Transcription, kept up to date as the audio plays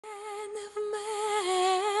не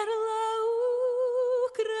вмерла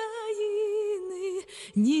України,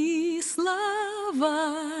 ні слава,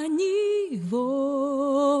 ні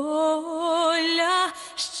воля.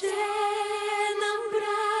 Ще нам,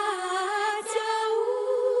 браття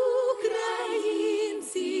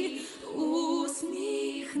українці,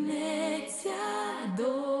 усміхнеться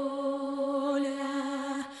доля.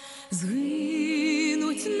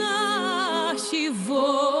 Згинуть наші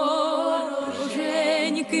вороженьки,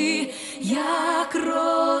 як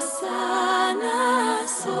роса на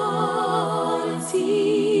сонці.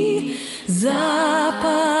 Запануєм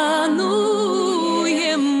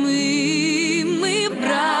ми,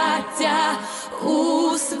 браття,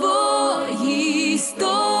 у своїй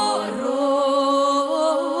сторонці.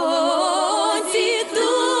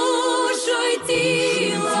 Душу й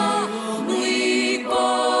тіло ми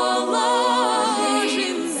положим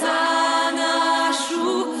за нашу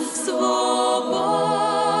свободу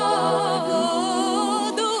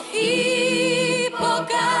і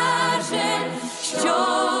покажем, що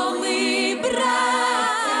ми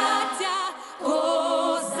браття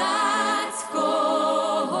козацького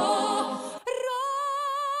роду.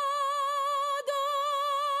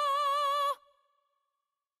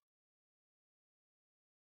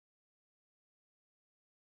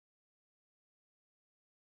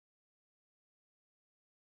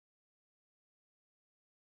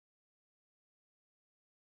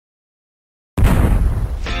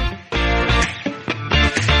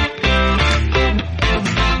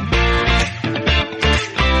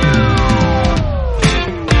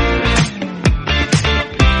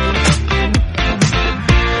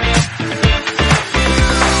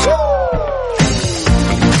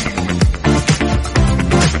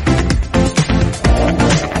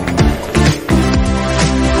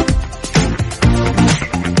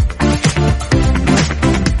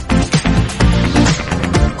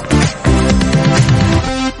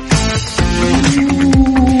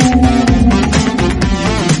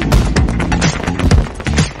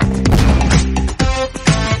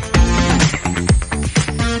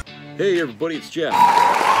 Hey everybody, it's Jeff.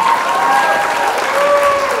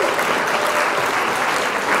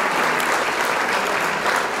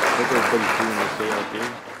 Hope everybody's doing okay out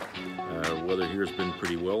there. Weather here has been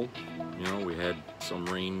pretty well. You know, we had some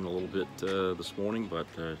rain a little bit this morning, but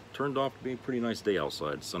turned off to be a pretty nice day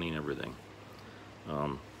outside, sunny and everything.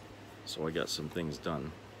 So I got some things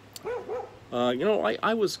done. You know,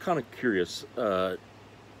 I was kind of curious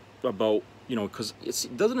about, you know, because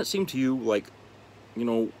doesn't it seem to you like, you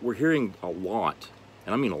know, we're hearing a lot,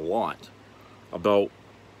 and I mean a lot, about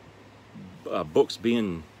books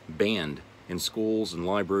being banned in schools and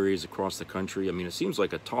libraries across the country. I mean, it seems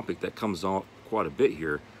like a topic that comes out quite a bit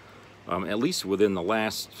here. At least within the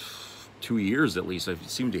last 2 years, at least, I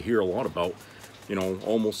seem to hear a lot about, you know,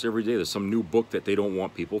 almost every day there's some new book that they don't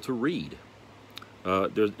want people to read.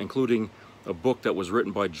 There's including a book that was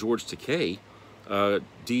written by George Takei,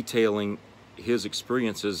 detailing his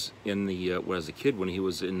experiences in the as a kid when he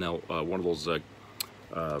was in one of those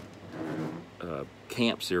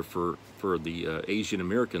camps here for the Asian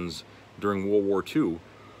Americans during World War II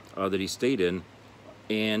that he stayed in,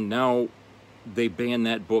 and now they banned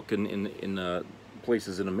that book in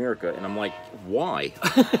places in America, and I'm like, why?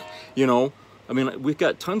 You know, I mean, we've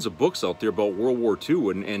got tons of books out there about World War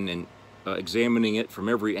II and examining it from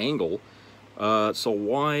every angle. So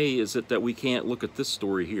why is it that we can't look at this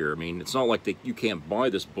story here? I mean, it's not like you can't buy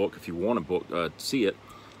this book if you want to see it.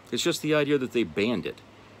 It's just the idea that they banned it.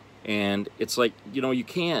 And it's like, you know, you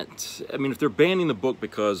can't, I mean, if they're banning the book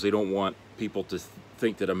because they don't want people to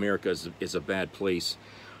think that America is a bad place,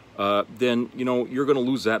 then, you know, you're going to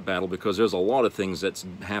lose that battle, because there's a lot of things that's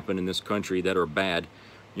happened in this country that are bad,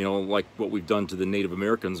 you know, like what we've done to the Native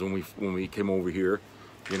Americans when we came over here,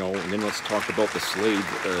 you know, and then let's talk about the slave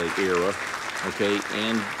era. Okay,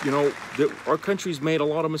 and you know, our country's made a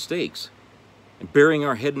lot of mistakes, and burying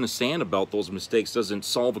our head in the sand about those mistakes doesn't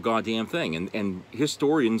solve a goddamn thing, and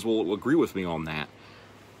historians will agree with me on that.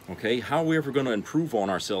 Okay, how are we ever going to improve on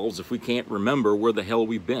ourselves if we can't remember where the hell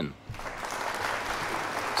we've been?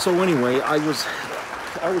 So anyway, I was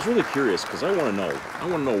really curious, because I want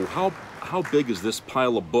to know how big is this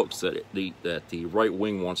pile of books that the right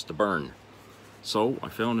wing wants to burn. So I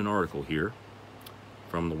found an article here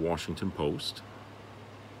from the Washington Post,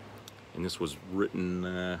 and this was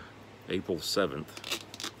written April 7th.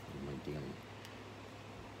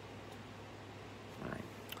 All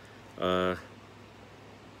right.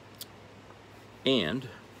 And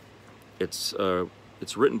it's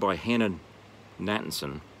written by Hannah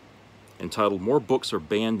Nathanson, entitled "More Books Are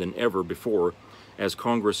Banned Than Ever Before as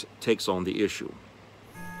Congress Takes on the Issue."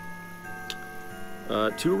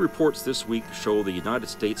 Two reports this week show the United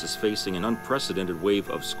States is facing an unprecedented wave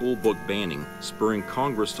of school book banning, spurring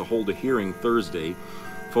Congress to hold a hearing Thursday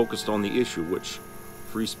focused on the issue, which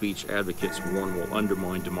free speech advocates warn will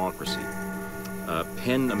undermine democracy.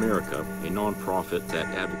 PEN America, a nonprofit that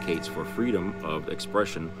advocates for freedom of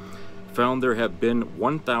expression, found there have been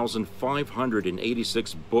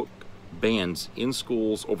 1,586 book bans in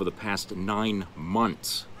schools over the past 9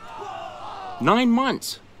 months. 9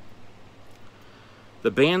 months!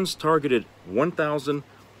 The bans targeted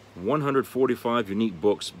 1,145 unique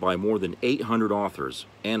books by more than 800 authors,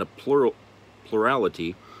 and a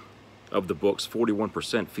plurality of the books,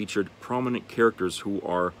 41%, featured prominent characters who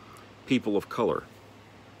are people of color.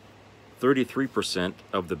 33%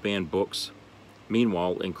 of the banned books,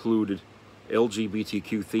 meanwhile, included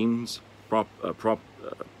LGBTQ themes,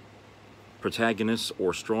 protagonists,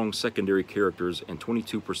 or strong secondary characters, and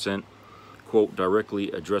 22%, quote, directly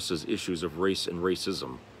addresses issues of race and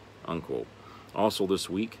racism, unquote. Also this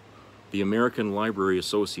week, the American Library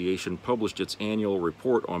Association published its annual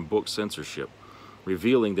report on book censorship,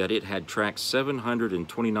 revealing that it had tracked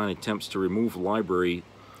 729 attempts to remove library,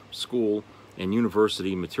 school, and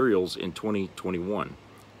university materials in 2021,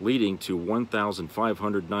 leading to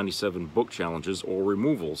 1,597 book challenges or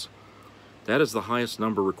removals. That is the highest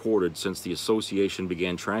number recorded since the association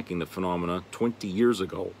began tracking the phenomena 20 years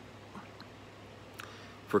ago.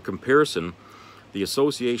 For comparison, the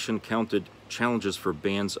association counted challenges for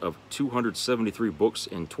bans of 273 books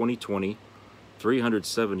in 2020,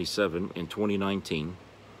 377 in 2019,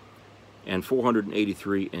 and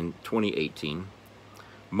 483 in 2018.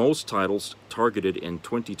 Most titles targeted in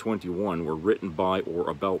 2021 were written by or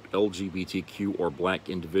about LGBTQ or black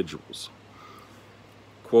individuals.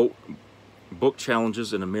 Quote, book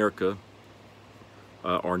challenges in America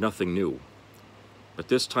are nothing new, but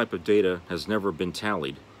this type of data has never been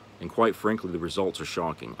tallied, and quite frankly the results are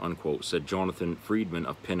shocking, unquote, said Jonathan Friedman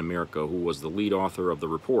of PEN America, who was the lead author of the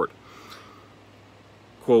report.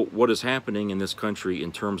 Quote, what is happening in this country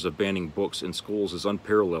in terms of banning books in schools is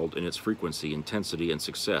unparalleled in its frequency, intensity, and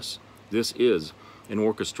success. This is an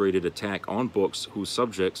orchestrated attack on books whose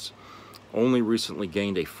subjects only recently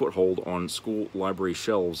gained a foothold on school library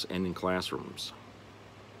shelves and in classrooms.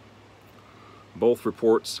 Both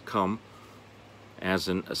reports come as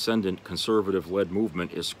an ascendant conservative-led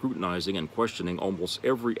movement is scrutinizing and questioning almost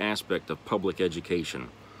every aspect of public education.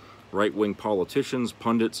 Right-wing politicians,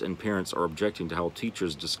 pundits, and parents are objecting to how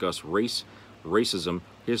teachers discuss race, racism,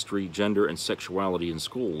 history, gender, and sexuality in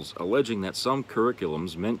schools, alleging that some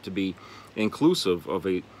curriculums meant to be inclusive of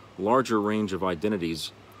a larger range of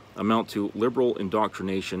identities amount to liberal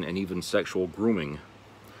indoctrination and even sexual grooming.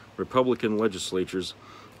 Republican legislatures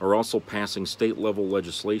are also passing state-level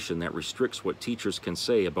legislation that restricts what teachers can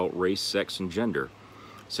say about race, sex, and gender.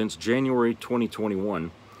 Since January 2021,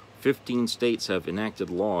 15 states have enacted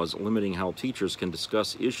laws limiting how teachers can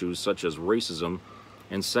discuss issues such as racism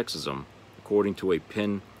and sexism, according to a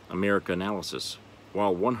PEN America analysis,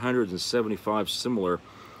 while 175 similar,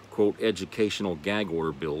 quote, educational gag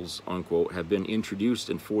order bills, unquote, have been introduced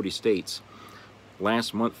in 40 states.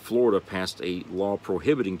 Last month, Florida passed a law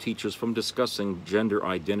prohibiting teachers from discussing gender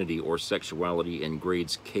identity or sexuality in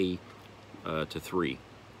grades K to 3.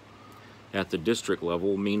 At the district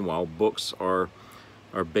level, meanwhile, books are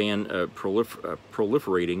banned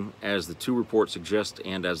proliferating, as the two reports suggest,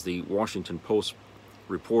 and as the Washington Post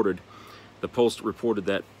reported. The Post reported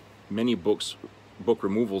that many book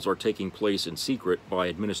removals are taking place in secret by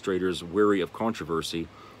administrators wary of controversy,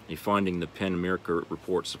 a finding the PEN America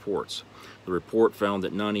report supports. The report found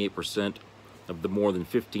that 98% of the more than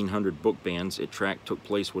 1,500 book bans it tracked took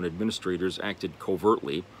place when administrators acted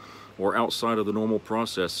covertly or outside of the normal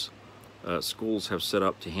process schools have set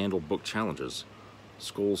up to handle book challenges.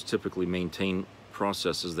 Schools typically maintain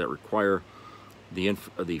processes that require the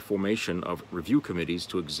formation of review committees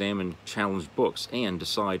to examine challenged books and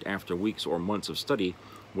decide after weeks or months of study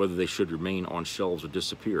whether they should remain on shelves or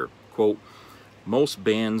disappear. Quote, most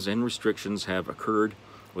bans and restrictions have occurred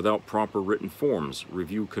without proper written forms,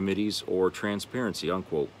 review committees, or transparency,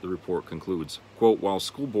 unquote, the report concludes. Quote, while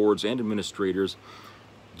school boards and administrators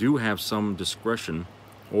do have some discretion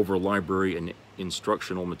over library and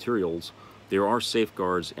instructional materials, there are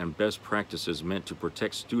safeguards and best practices meant to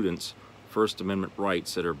protect students' First Amendment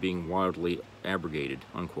rights that are being wildly abrogated,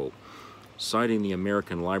 unquote. Citing the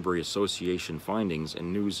American Library Association findings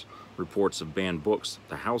and news reports of banned books,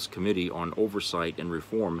 the House Committee on Oversight and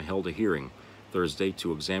Reform held a hearing Thursday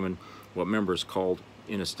to examine what members called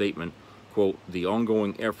in a statement, quote, the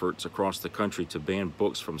ongoing efforts across the country to ban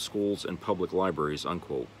books from schools and public libraries,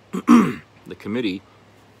 unquote. The committee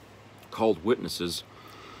called witnesses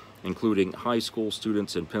including high school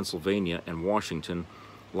students in Pennsylvania and Washington,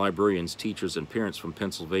 librarians, teachers, and parents from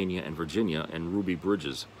Pennsylvania and Virginia, and Ruby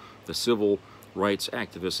Bridges, the civil rights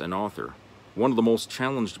activist and author. One of the most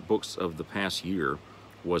challenged books of the past year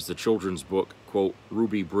was the children's book, quote,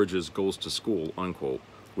 Ruby Bridges Goes to School, unquote,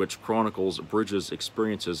 which chronicles Bridges'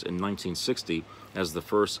 experiences in 1960 as the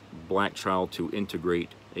first black child to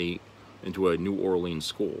integrate into a New Orleans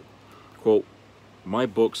school. Quote, my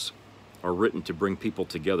books are written to bring people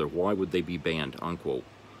together. Why would they be banned, unquote?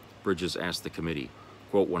 Bridges asked the committee.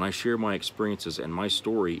 Quote, when I share my experiences and my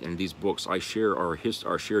story in these books, I share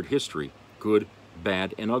our shared history, good,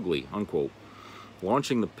 bad, and ugly, unquote.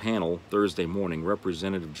 Launching the panel Thursday morning,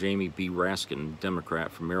 Representative Jamie B. Raskin,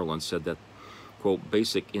 Democrat from Maryland, said that, quote,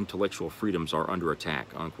 basic intellectual freedoms are under attack,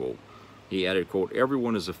 unquote. He added, quote,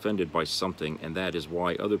 everyone is offended by something, and that is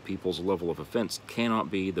why other people's level of offense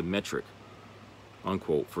cannot be the metric,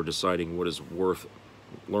 unquote, for deciding what is worth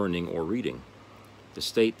learning or reading. The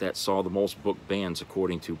state that saw the most book bans,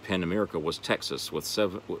 according to PEN America, was Texas, with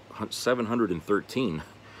 713.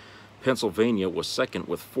 Pennsylvania was second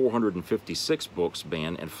with 456 books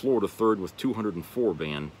banned, and Florida third with 204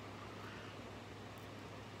 banned.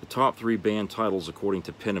 The top 3 banned titles, according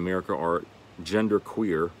to PEN America, are Gender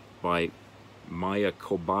Queer by Maya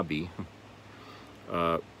Kobabe,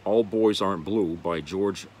 All Boys Aren't Blue by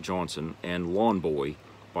George Johnson, and Lawn Boy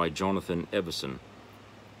by Jonathan Evison.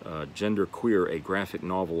 Gender Queer, a graphic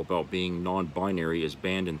novel about being non-binary, is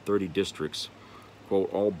banned in 30 districts.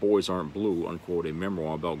 Quote, All Boys Aren't Blue, unquote, a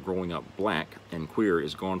memoir about growing up black and queer,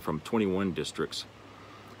 is gone from 21 districts.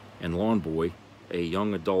 And Lawn Boy, a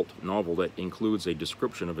young adult novel that includes a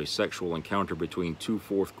description of a sexual encounter between 2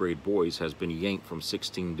 fourth-grade boys, has been yanked from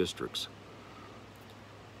 16 districts.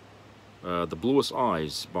 The Bluest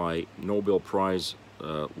Eyes by Nobel Prize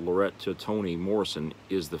laureate Toni Morrison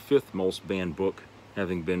is the 5th most banned book,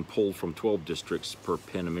 having been pulled from 12 districts per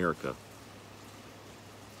PEN America.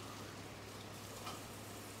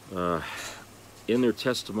 In their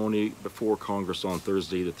testimony before Congress on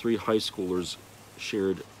Thursday, the 3 high schoolers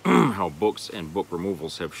shared how books and book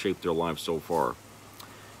removals have shaped their lives so far.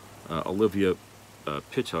 Olivia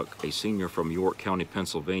Pittuck, a senior from York County,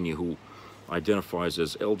 Pennsylvania, who identifies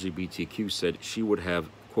as LGBTQ, said she would have,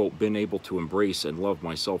 quote, been able to embrace and love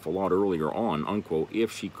myself a lot earlier on, unquote,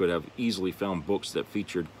 if she could have easily found books that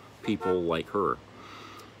featured people like her.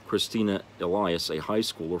 Christina Elias, a high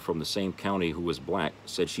schooler from the same county who was black,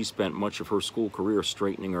 said she spent much of her school career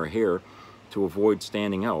straightening her hair to avoid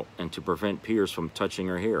standing out and to prevent peers from touching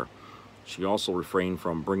her hair. She also refrained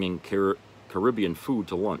from bringing Caribbean food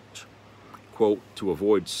to lunch, quote, to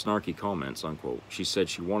avoid snarky comments, unquote. She said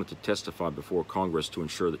she wanted to testify before Congress to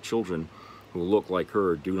ensure that children who look like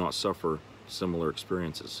her do not suffer similar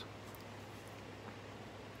experiences.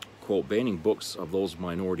 Quote, banning books of those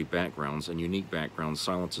minority backgrounds and unique backgrounds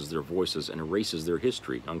silences their voices and erases their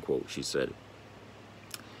history, unquote, she said.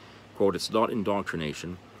 Quote, it's not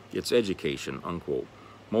indoctrination, it's education, unquote.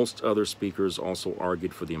 Most other speakers also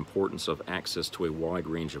argued for the importance of access to a wide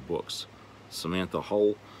range of books. Samantha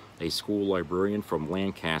Hull, a school librarian from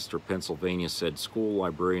Lancaster, Pennsylvania, said school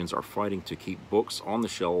librarians are fighting to keep books on the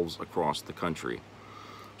shelves across the country.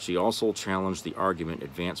 She also challenged the argument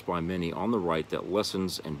advanced by many on the right that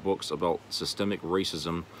lessons and books about systemic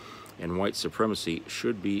racism and white supremacy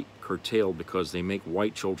should be curtailed because they make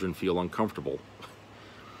white children feel uncomfortable.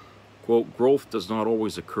 Quote, growth does not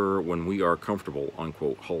always occur when we are comfortable,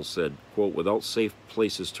 unquote, Hull said. Quote, without safe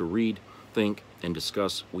places to read, think, and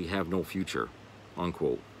discuss, we have no future,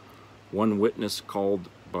 unquote. One witness called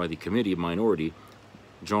by the committee minority,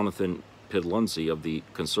 Jonathan Pedlunzi of the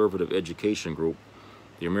Conservative Education Group,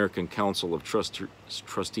 the American Council of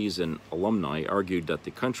Trustees and Alumni, argued that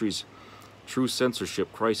the country's true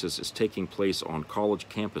censorship crisis is taking place on college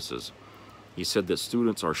campuses. He said that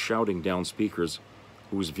students are shouting down speakers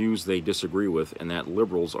whose views they disagree with, and that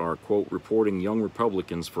liberals are, quote, reporting young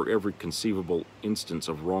Republicans for every conceivable instance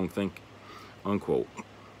of wrongthink, unquote.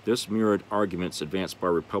 This mirrored arguments advanced by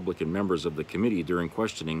Republican members of the committee during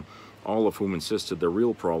questioning, all of whom insisted the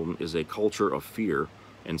real problem is a culture of fear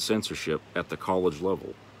and censorship at the college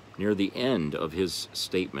level. Near the end of his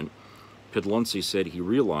statement, Pedlunzi said he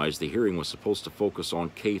realized the hearing was supposed to focus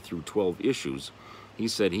on K-12 issues. He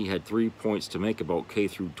said he had 3 points to make about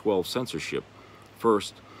K-12 censorship.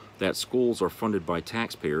 First, that schools are funded by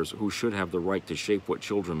taxpayers who should have the right to shape what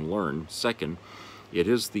children learn. Second, it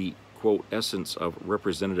is the, quote, essence of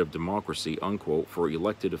representative democracy, unquote, for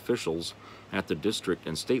elected officials at the district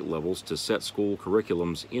and state levels to set school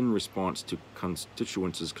curriculums in response to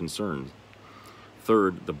constituents' concerns.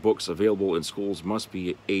 Third, the books available in schools must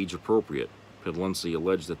be age appropriate. Pedlensi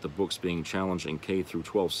alleged that the books being challenged in K through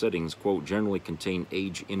 12 settings, quote, generally contain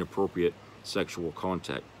age-inappropriate sexual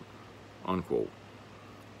content, unquote.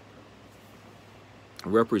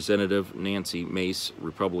 Representative Nancy Mace,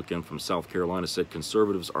 Republican from South Carolina, said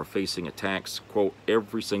conservatives are facing attacks, quote,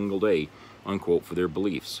 every single day, unquote, for their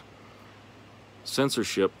beliefs.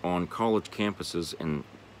 Censorship on college campuses and,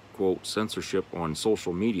 quote, censorship on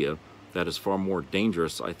social media that is far more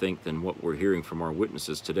dangerous, I think, than what we're hearing from our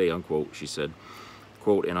witnesses today, unquote, she said.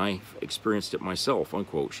 Quote, and I've experienced it myself,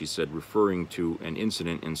 unquote, she said, referring to an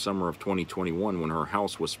incident in summer of 2021 when her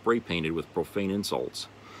house was spray-painted with profane insults.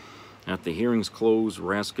 At the hearing's close,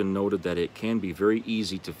 Raskin noted that it can be very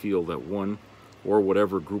easy to feel that one, or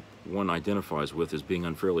whatever group one identifies with, is being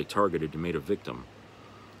unfairly targeted and made a victim.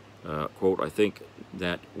 Quote, I think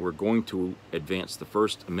that we're going to advance the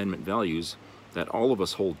First Amendment values that all of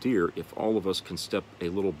us hold dear if all of us can step a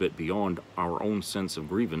little bit beyond our own sense of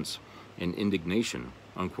grievance and indignation,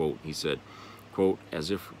 unquote, he said, quote, as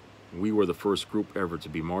if we were the first group ever to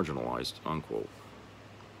be marginalized, unquote.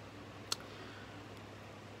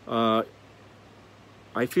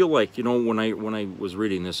 I feel like, you know, when I was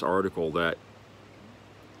reading this article that,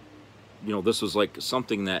 you know, this was like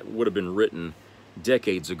something that would have been written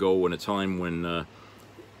decades ago in a time when,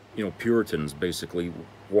 you know, Puritans basically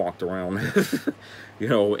walked around, you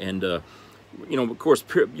know, and, you know, of course,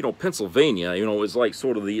 you know, Pennsylvania, you know, is like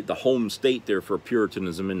sort of the home state there for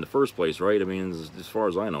Puritanism in the first place, right? I mean, as far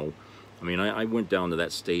as I know. I mean, I went down to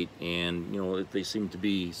that state, and, you know, they seem to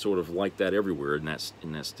be sort of like that everywhere in that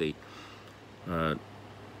state. And,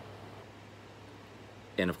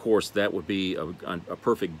 of course, that would be a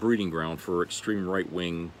perfect breeding ground for extreme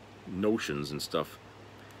right-wing notions and stuff.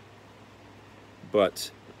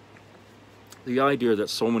 But the idea that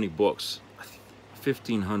so many books,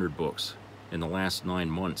 1,500 books in the last 9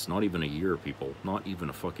 months, not even a year, people, not even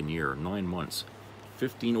a fucking year, 9 months,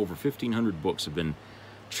 over 1,500 books have been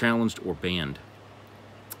challenged or banned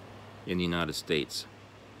in the United States.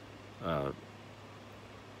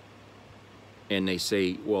 And they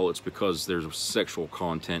say, well, it's because there's sexual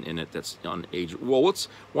content in it that's unage. Well,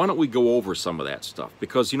 why don't we go over some of that stuff?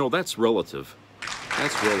 Because, you know, that's relative.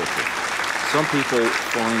 That's relative. Some people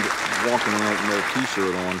find walking around with no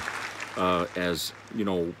t-shirt on as, you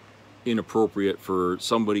know, inappropriate for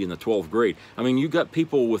somebody in the 12th grade. I mean, you got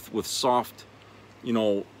people with soft, you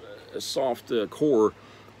know, soft core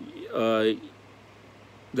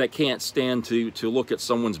that can't stand to look at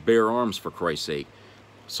someone's bare arms, for Christ's sake.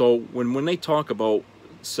 So when they talk about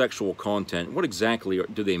sexual content, what exactly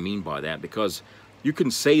do they mean by that? Because you can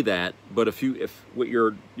say that, but if what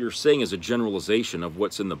you're saying is a generalization of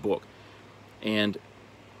what's in the book, and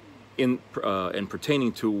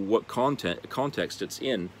pertaining to what context it's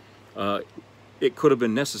in, it could have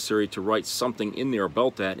been necessary to write something in there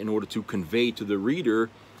about that in order to convey to the reader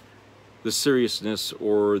the seriousness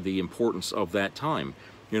or the importance of that time.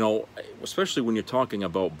 You know, especially when you're talking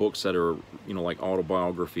about books that are, you know, like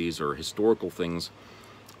autobiographies or historical things,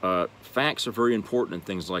 facts are very important and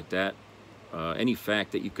things like that. Any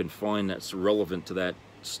fact that you can find that's relevant to that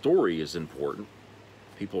story is important.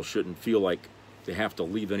 People shouldn't feel like they have to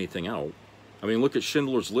leave anything out. I mean, look at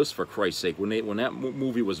Schindler's List, for Christ's sake. When that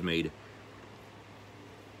movie was made,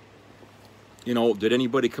 you know, did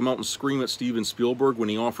anybody come out and scream at Steven Spielberg when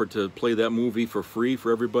he offered to play that movie for free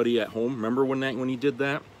for everybody at home? Remember when he did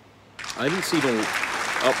that? I didn't see no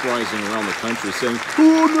uprising around the country saying,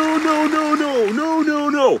 "Oh no, no, no, no, no, no,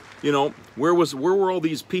 no." You know, where were all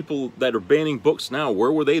these people that are banning books now?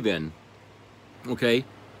 Where were they then? Okay.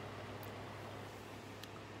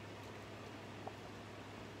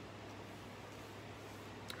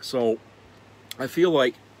 So, I feel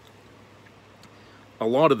like a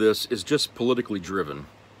lot of this is just politically driven.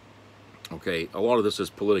 Okay, a lot of this is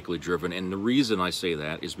politically driven, and the reason I say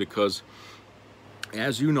that is because,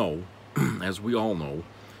 as you know, as we all know,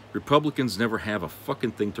 Republicans never have a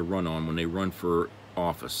fucking thing to run on when they run for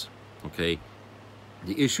office. Okay,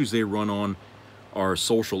 the issues they run on are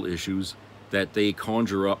social issues that they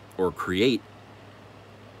conjure up or create,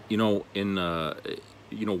 you know, in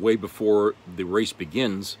you know, way before the race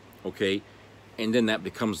begins. Okay. And then that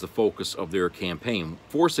becomes the focus of their campaign,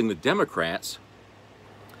 forcing the Democrats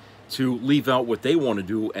to leave out what they want to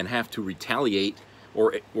do and have to retaliate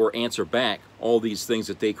or answer back all these things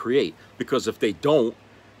that they create. Because if they don't,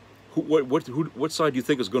 what side do you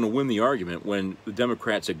think is going to win the argument when the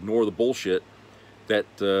Democrats ignore the bullshit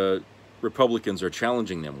that Republicans are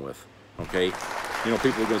challenging them with? Okay, you know,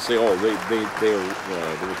 people are going to say, "Oh,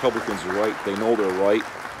 the Republicans are right. They know they're right,"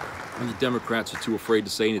 and the Democrats are too afraid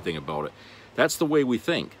to say anything about it. That's the way we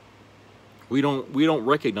think. We don't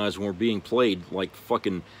recognize when we're being played like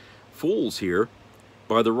fucking fools here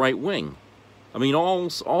by the right wing. I mean,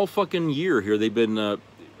 all fucking year here they've been,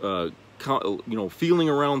 you know, feeling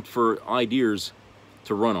around for ideas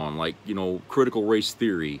to run on, like, you know, critical race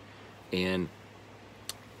theory and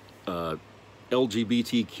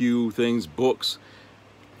LGBTQ things, books.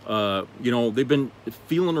 You know, they've been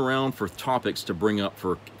feeling around for topics to bring up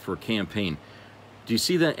for campaign. Do you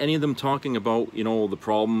see that any of them talking about, you know, the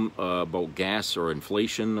problem about gas or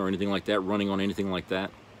inflation or anything like that, running on anything like that?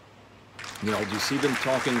 You know, do you see them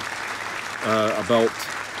talking about,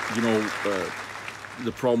 you know,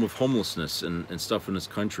 the problem of homelessness and stuff in this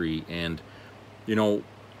country? And, you know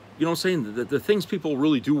what I'm saying? The things people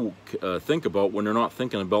really do think about when they're not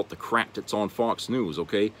thinking about the crap that's on Fox News,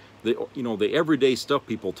 okay? You know, the everyday stuff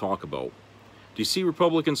people talk about. Do you see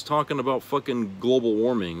Republicans talking about fucking global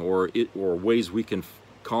warming or ways we can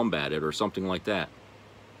combat it or something like that?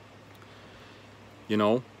 You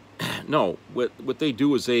know? No, what they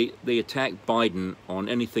do is they attack Biden on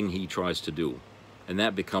anything he tries to do. And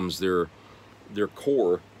that becomes their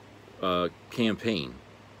core campaign,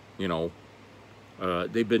 you know?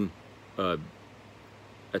 They've been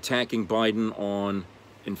attacking Biden on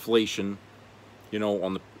inflation, you know,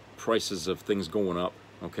 on the prices of things going up,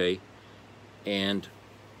 okay? And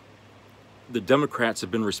the Democrats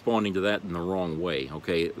have been responding to that in the wrong way,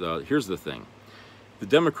 okay? Here's the thing. The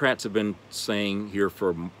Democrats have been saying here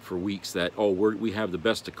for weeks that, oh, we have the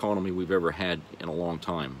best economy we've ever had in a long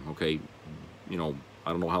time, okay? You know,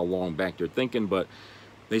 I don't know how long back they're thinking, but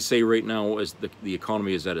they say right now is the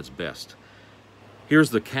economy is at its best.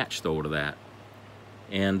 Here's the catch, though, to that.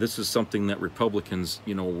 And this is something that Republicans,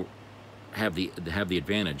 you know, have the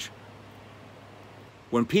advantage.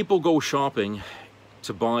 When people go shopping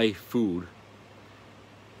to buy food,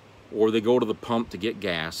 or they go to the pump to get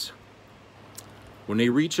gas, when they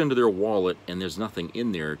reach into their wallet and there's nothing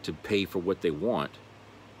in there to pay for what they want,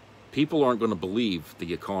 people aren't going to believe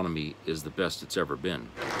the economy is the best it's ever been.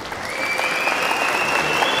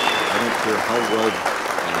 I don't care how well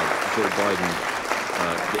Joe Biden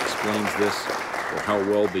explains this, or how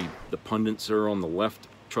well the pundits are on the left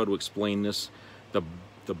try to explain this.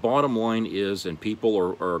 The bottom line is, and people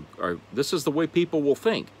are this is the way people will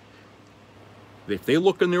think. If they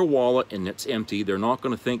look in their wallet and it's empty, they're not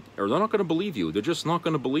going to think, or they're not going to believe you. They're just not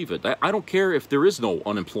going to believe it. I don't care if there is no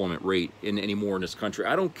unemployment rate anymore in this country.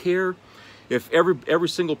 I don't care if every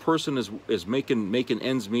single person is making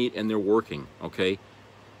ends meet and they're working, okay?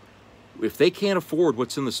 If they can't afford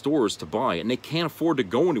what's in the stores to buy, and they can't afford to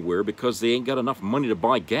go anywhere because they ain't got enough money to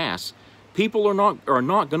buy gas, people are not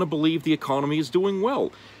going to believe the economy is doing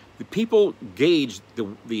well. The people gauge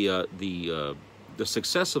the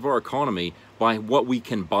success of our economy by what we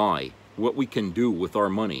can buy, what we can do with our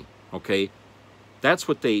money, okay? That's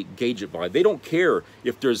what they gauge it by. They don't care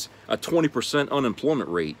if there's a 20% unemployment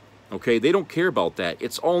rate, okay? They don't care about that.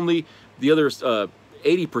 It's only the other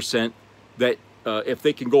 80% that if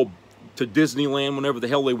they can go to Disneyland whenever the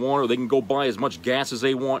hell they want, or they can go buy as much gas as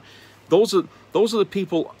they want. Those are the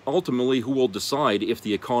people ultimately who will decide if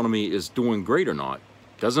the economy is doing great or not.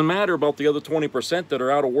 Doesn't matter about the other 20% that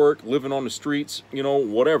are out of work, living on the streets, you know,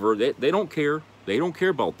 whatever. They don't care. They don't care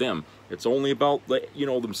about them. It's only about, you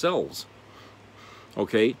know, themselves.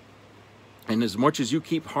 Okay? And as much as you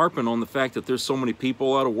keep harping on the fact that there's so many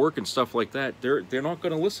people out of work and stuff like that, they're not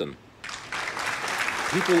going to listen.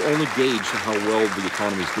 People only gauge how well the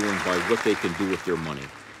economy is doing by what they can do with their money.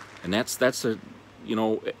 And that's a, you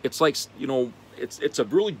know, it's like, you know, it's a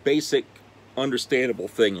really basic, understandable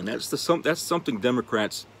thing, and that's something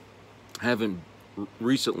Democrats haven't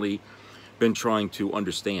recently been trying to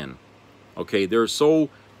understand. Okay, they're so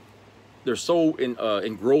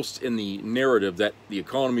engrossed in the narrative that the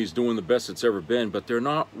economy is doing the best it's ever been, but they're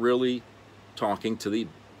not really talking to the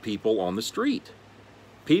people on the street.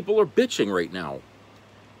 People are bitching right now.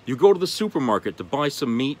 You go to the supermarket to buy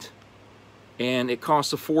some meat, and it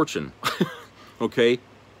costs a fortune. Okay?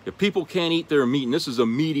 If people can't eat their meat, and this is a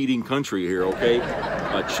meat-eating country here, okay?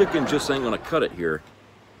 Chicken just ain't gonna cut it here.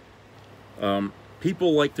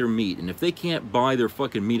 People like their meat, and if they can't buy their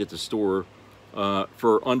fucking meat at the store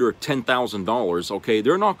for under $10,000, okay,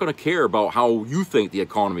 they're not gonna care about how you think the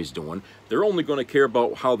economy's doing. They're only gonna care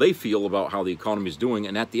about how they feel about how the economy's doing,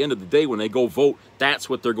 and at the end of the day, when they go vote, that's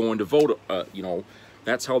what they're going to vote, you know,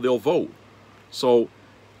 that's how they'll vote. So,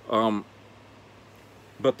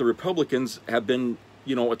 but the Republicans have been,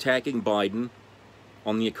 you know, attacking Biden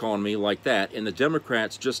on the economy like that, and the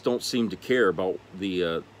Democrats just don't seem to care about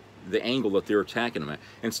the angle that they're attacking them at.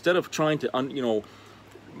 Instead of trying to, you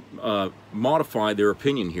know, modify their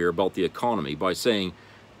opinion here about the economy by saying,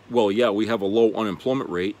 well, yeah, we have a low unemployment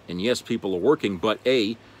rate, and yes, people are working, but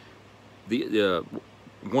the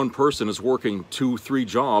one person is working 2-3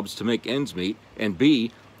 jobs to make ends meet, and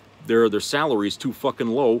B, their salary is too fucking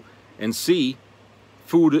low, and C,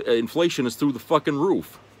 food inflation is through the fucking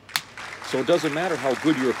roof. So it doesn't matter how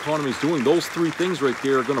good your economy is doing. Those 3 things right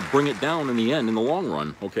there are going to bring it down in the end, in the long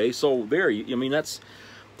run. Okay, so there. I mean, that's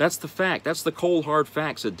the fact. That's the cold hard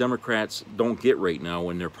facts that Democrats don't get right now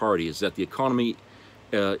in their party. Is that the economy,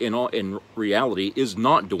 in reality, is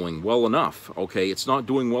not doing well enough. Okay, it's not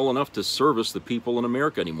doing well enough to service the people in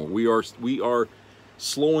America anymore. We are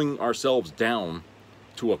slowing ourselves down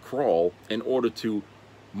to a crawl in order to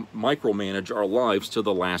micromanage our lives to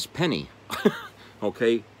the last penny.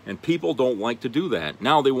 Okay, and people don't like to do that.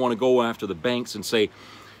 Now they want to go after the banks and say,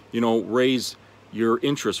 you know, raise your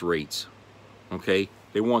interest rates. Okay,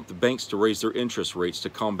 they want the banks to raise their interest rates to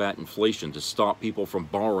combat inflation, to stop people from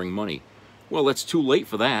borrowing money. Well, it's too late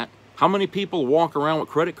for that. How many people walk around with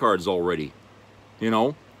credit cards already? You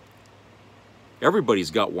know,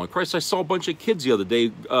 everybody's got one. Christ, I saw a bunch of kids the other day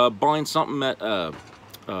buying something at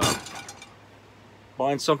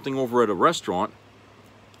buying something over at a restaurant,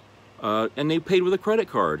 and they paid with a credit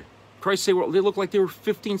card. Christ, they look like they were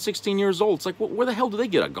 15, 16 years old. It's like, where the hell do they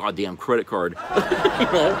get a goddamn credit card? You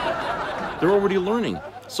know, they're already learning.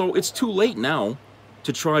 So it's too late now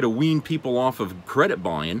to try to wean people off of credit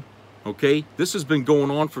buying. Okay, this has been going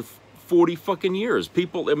on for 40 fucking years.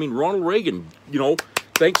 People, I mean, Ronald Reagan, you know,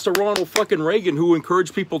 thanks to Ronald fucking Reagan, who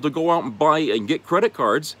encouraged people to go out and buy and get credit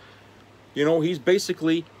cards, you know, he's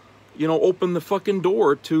basically, you know, opened the fucking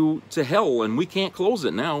door to hell, and we can't close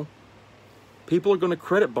it now. People are going to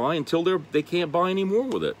credit buy until they can't buy anymore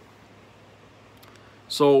with it.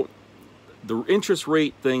 So the interest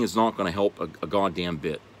rate thing is not going to help a goddamn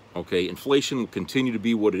bit. Okay, inflation will continue to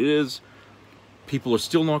be what it is. People are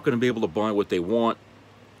still not going to be able to buy what they want.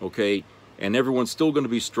 Okay, and everyone's still going to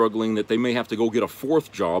be struggling, that they may have to go get a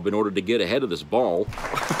 4th job in order to get ahead of this ball.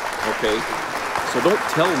 Okay, so don't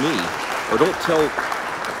tell me, or don't tell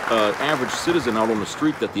average citizen out on the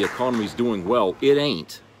street that the economy's doing well. It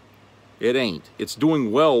ain't. It ain't. It's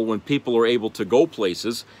doing well when people are able to go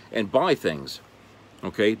places and buy things.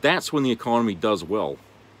 Okay, that's when the economy does well.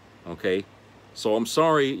 Okay, so I'm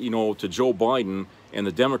sorry, you know, to Joe Biden and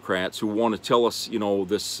the Democrats who want to tell us, you know,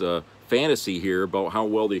 this fantasy here about how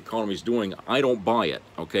well the economy's doing. I don't buy it.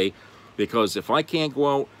 Okay, because if I can't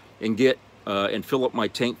go out and get and fill up my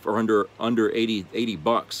tank for under 80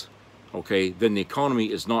 bucks, okay, then the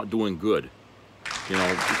economy is not doing good. You know,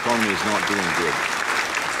 the economy is not doing good.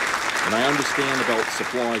 And I understand about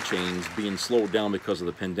supply chains being slowed down because of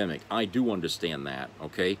the pandemic. I do understand that,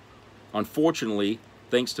 okay? Unfortunately,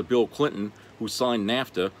 thanks to Bill Clinton, who signed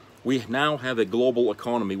NAFTA, we now have a global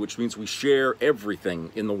economy, which means we share everything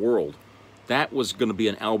in the world. That was going to be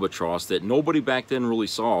an albatross that nobody back then really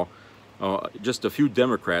saw. Just a few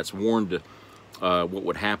Democrats warned what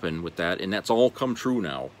would happen with that, and that's all come true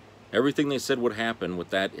now. Everything they said would happen with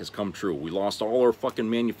that has come true. We lost all our fucking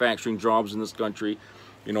manufacturing jobs in this country.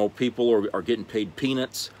 You know, people are getting paid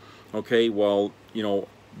peanuts, okay, while, you know,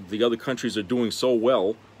 the other countries are doing so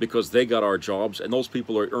well because they got our jobs, and those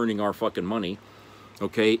people are earning our fucking money,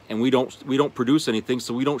 okay, and we don't produce anything,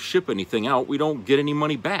 so we don't ship anything out. We don't get any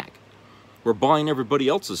money back. We're buying everybody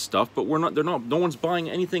else's stuff, but no one's buying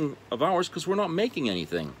anything of ours because we're not making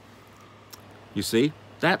anything. You see,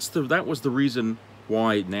 that was the reason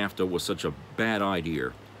why NAFTA was such a bad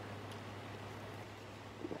idea.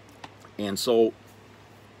 And so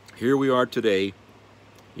here we are today.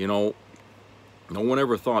 You know, no one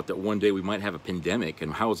ever thought that one day we might have a pandemic,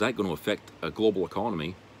 and how is that going to affect a global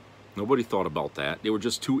economy? Nobody thought about that. They were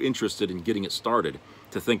just too interested in getting it started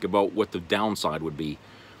to think about what the downside would be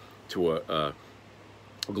to a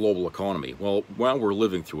global economy. Well, while we're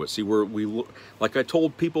living through it, see, like I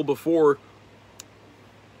told people before,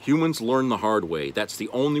 humans learn the hard way. That's the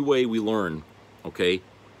only way we learn, okay?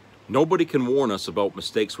 Nobody can warn us about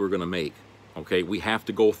mistakes we're going to make. Okay, we have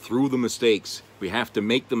to go through the mistakes. We have to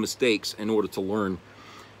make the mistakes in order to learn,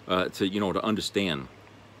 to understand.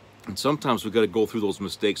 And sometimes we've got to go through those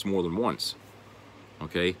mistakes more than once.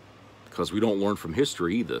 Okay, because we don't learn from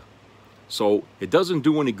history either. So it doesn't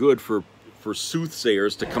do any good for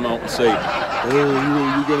soothsayers to come out and say,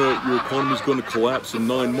 "Oh, your economy's gonna collapse in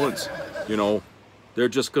 9 months." You know, they're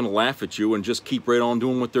just gonna laugh at you and just keep right on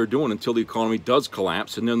doing what they're doing until the economy does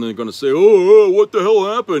collapse, and then they're gonna say, "Oh, what the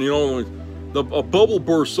hell happened?" You know. A bubble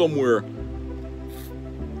burst somewhere.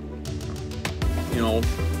 You know,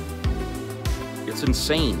 it's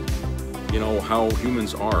insane, you know, how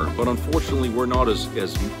humans are. But unfortunately, we're not as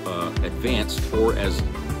advanced or as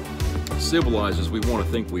civilized as we want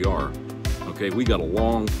to think we are. Okay, we got a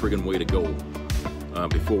long friggin' way to go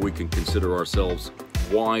before we can consider ourselves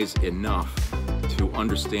wise enough to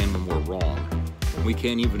understand when we're wrong. When we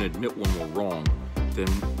can't even admit when we're wrong, then,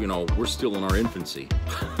 you know, we're still in our infancy.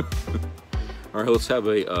 All right, let's have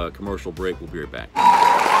a commercial break. We'll be right back.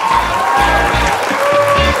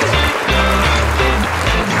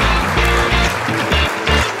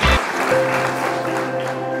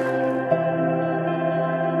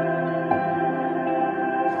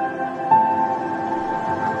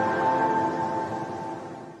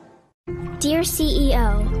 Dear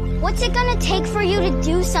CEO, what's it gonna take for you to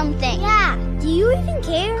do something? Yeah, do you even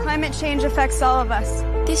care? Climate change affects all of us.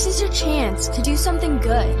 This is your chance to do something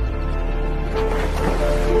good.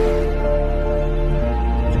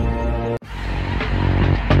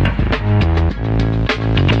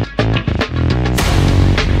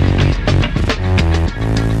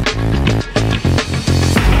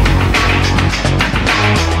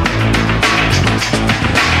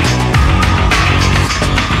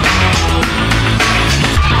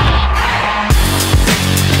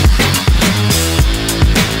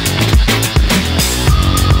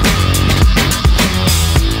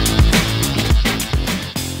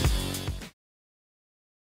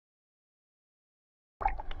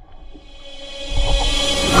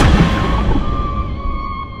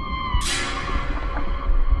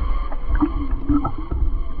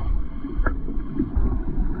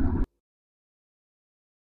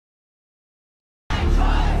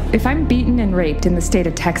 If I'm beaten and raped in the state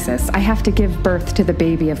of Texas, I have to give birth to the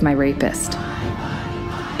baby of my rapist.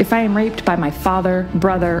 If I am raped by my father,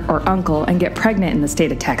 brother, or uncle and get pregnant in the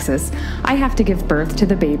state of Texas, I have to give birth to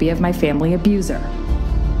the baby of my family abuser.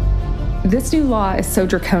 This new law is so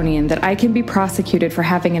draconian that I can be prosecuted for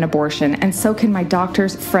having an abortion, and so can my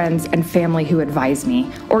doctors, friends, and family who advise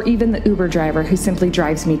me, or even the Uber driver who simply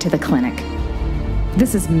drives me to the clinic.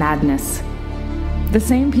 This is madness. The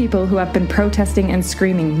same people who have been protesting and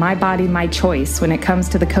screaming, "My body, my choice," when it comes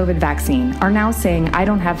to the COVID vaccine, are now saying I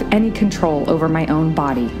don't have any control over my own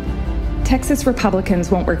body. Texas Republicans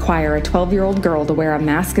won't require a 12-year-old girl to wear a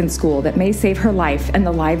mask in school that may save her life and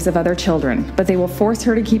the lives of other children, but they will force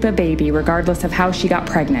her to keep a baby regardless of how she got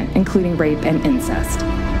pregnant, including rape and incest.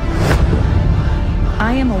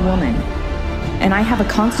 I am a woman, and I have a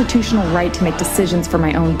constitutional right to make decisions for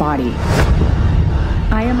my own body.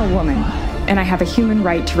 I am a woman, and I have a human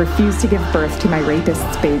right to refuse to give birth to my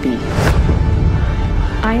rapist's baby.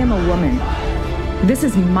 I am a woman. This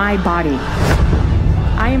is my body.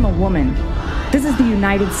 I am a woman. This is the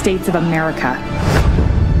United States of America.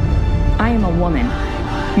 I am a woman.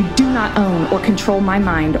 You do not own or control my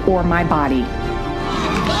mind or my body.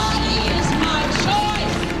 My body is my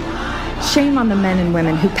choice. Shame on the men and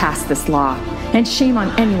women who passed this law, and shame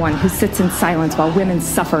on anyone who sits in silence while women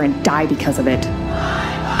suffer and die because of it.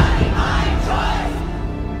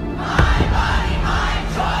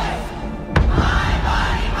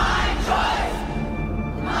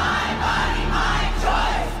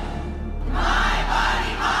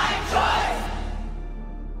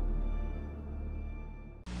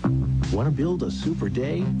 Want to build a super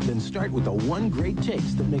day? Then start with the one great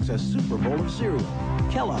taste that makes a super bowl of cereal.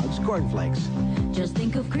 Kellogg's Corn Flakes. Just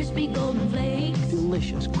think of crispy golden flakes.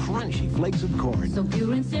 Delicious, crunchy flakes of corn. So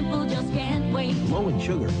pure and simple, just can't wait. Low in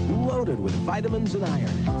sugar, loaded with vitamins and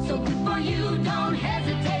iron. So good for you, don't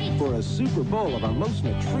hesitate. For a super bowl of our most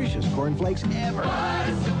nutritious corn flakes ever. What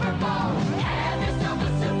a super bowl. Have yourself a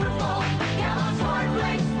super bowl. Kellogg's Corn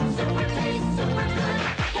Flakes. Super taste, super good.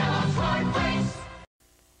 Kellogg's Corn Flakes.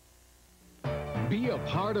 Be a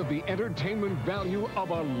part of the entertainment value of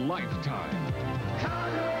a lifetime.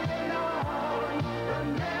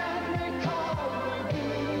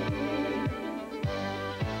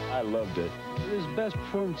 I loved it. It was the best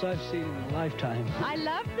performance I've seen in a lifetime. I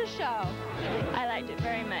loved the show. I liked it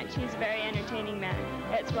very much. He's a very entertaining man.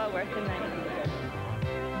 It's well worth the money.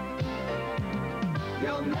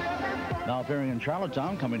 Now appearing in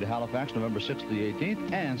Charlottetown, coming to Halifax November 6th to the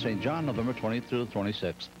 18th, and St. John November 20th through the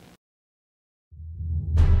 26th.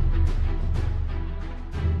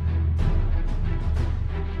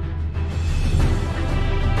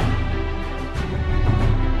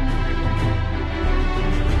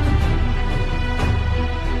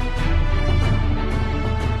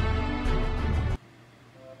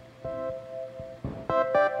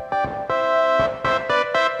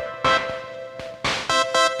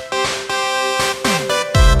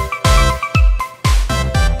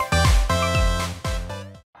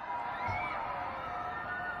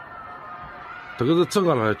这个是正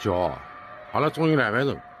常人的骄傲，好了，终于2万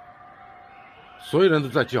人，所有人都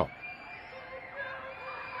在叫，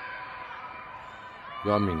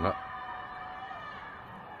要命了！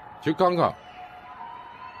就刚刚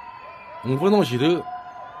5分钟前头，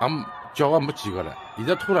俺叫还没几个了，现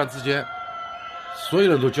在突然之间所有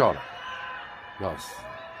人都叫了，要死。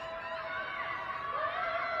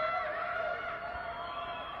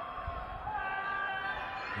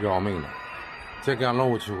要命了！再这样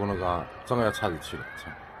弄下去，我跟侬讲，真的要出事体了，操，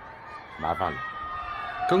麻烦了。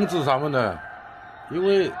根治啥么呢？因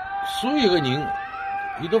为所有的人，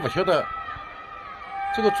伊都不晓得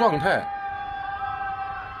这个状态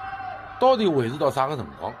到底维持到啥个辰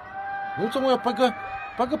光。侬总要拨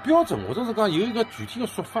个标准，或者是讲有一个具体的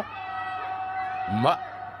说法。没，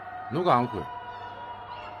侬讲看，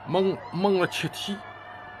闷了7天，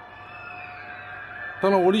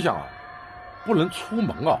蹲辣屋里向啊。不能出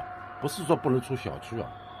门啊，不是说不能出小区啊，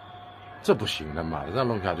这不行的嘛，再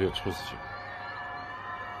弄下去就出事情。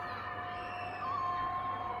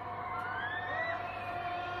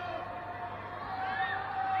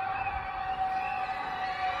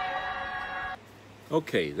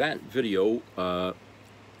Okay, that video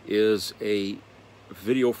is a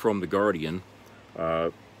video from The Guardian.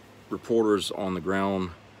 Reporters on the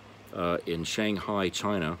ground in Shanghai,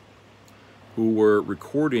 China, who were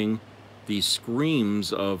recording the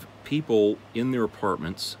screams of people in their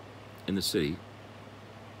apartments in the city,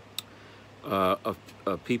 of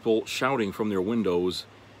people shouting from their windows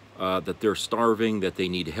that they're starving, that they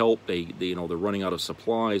need help, they they're running out of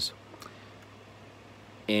supplies.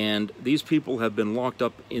 And these people have been locked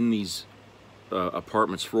up in these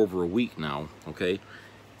apartments for over a week now, okay?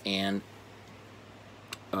 And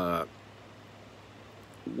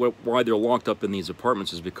why they're locked up in these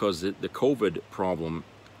apartments is because the COVID problem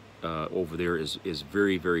over there is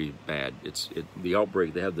very, very bad. The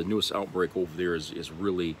outbreak, they have the newest outbreak over there is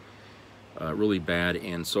really really bad.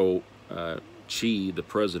 And so Xi, the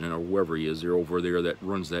president, or whoever he is, they're over there that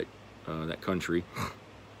runs that that country,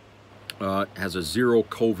 has a zero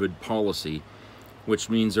COVID policy, which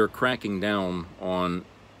means they're cracking down on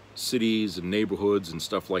cities and neighborhoods and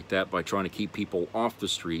stuff like that by trying to keep people off the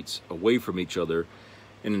streets, away from each other,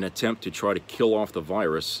 in an attempt to try to kill off the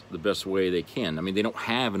virus the best way they can. I mean, they don't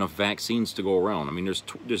have enough vaccines to go around. I mean,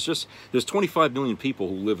 there's 25 million people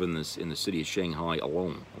who live in the city of Shanghai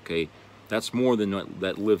alone. Okay, that's more than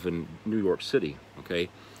that live in New York City. Okay,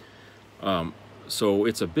 so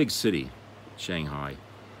it's a big city, Shanghai,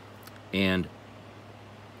 and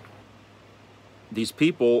these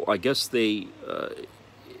people, I guess they.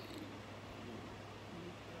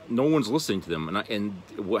 No one's listening to them, and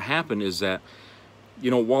what happened is that,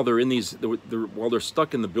 while they're in these, while they're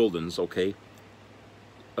stuck in the buildings, okay,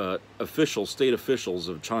 state officials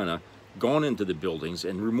of China gone into the buildings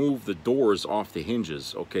and removed the doors off the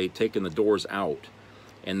hinges, okay, taken the doors out,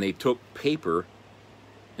 and they took paper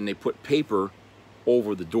and they put paper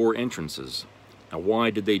over the door entrances. Now, why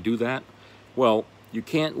did they do that? Well, you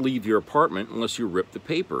can't leave your apartment unless you rip the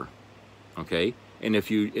paper, okay? And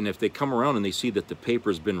if they come around and they see that the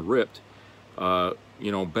paper's been ripped,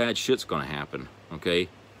 bad shit's gonna happen. Okay,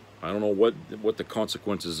 I don't know what the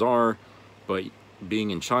consequences are, but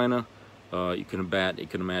being in China, you can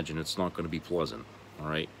imagine it's not going to be pleasant. All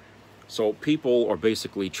right, so people are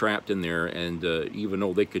basically trapped in there, and even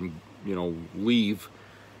though they can leave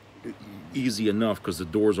easy enough because the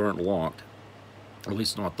doors aren't locked, at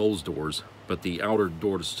least not those doors, but the outer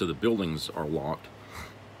doors to the buildings are locked.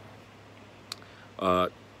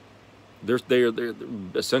 They're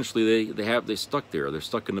essentially they're stuck there. They're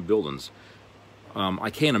stuck in the buildings. I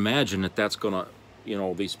can't imagine that's gonna,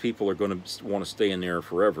 these people are gonna want to stay in there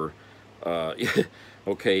forever.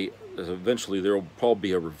 Okay, eventually there'll probably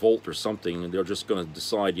be a revolt or something, and they're just gonna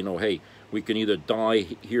decide, hey, we can either die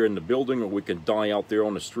here in the building or we can die out there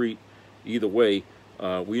on the street. Either way,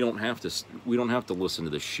 we don't have to listen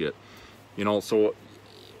to this shit. So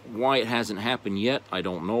why it hasn't happened yet, I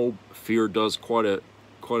don't know. Fear does quite a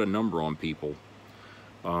number on people.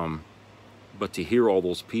 But to hear all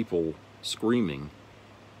those people screaming,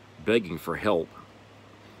 begging for help,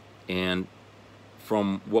 and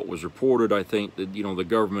from what was reported, I think that the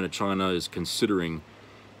government of China is considering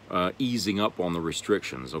easing up on the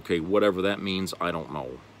restrictions. Okay, whatever that means, I don't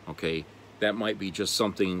know. Okay, that might be just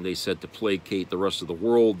something they said to placate the rest of the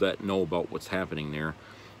world that know about what's happening there.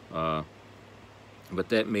 But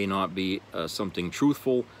that may not be something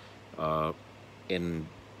truthful, and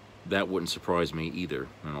that wouldn't surprise me either,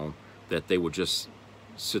 that they would just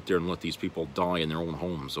sit there and let these people die in their own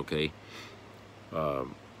homes, okay?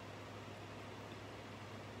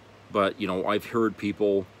 But, I've heard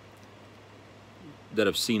people that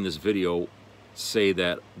have seen this video say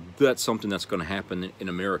that that's something that's going to happen in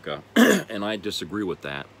America, and I disagree with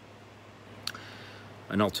that.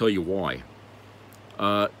 And I'll tell you why.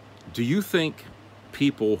 Do you think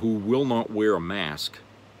people who will not wear a mask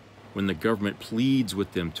when the government pleads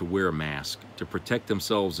with them to wear a mask to protect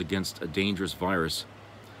themselves against a dangerous virus,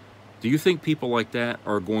 do you think people like that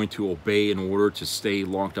are going to obey in order to stay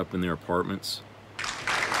locked up in their apartments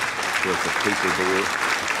with a paper door?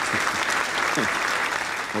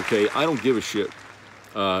 Okay, I don't give a shit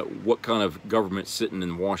what kind of government's sitting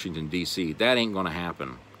in Washington, D.C. That ain't going to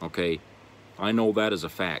happen, okay? I know that as a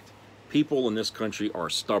fact. People in this country are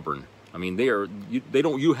stubborn. I mean,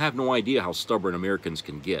 you have no idea how stubborn Americans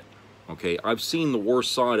can get, okay? I've seen the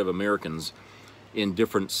worst side of Americans in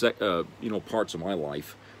different, parts of my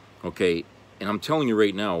life, okay? And I'm telling you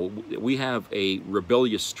right now, we have a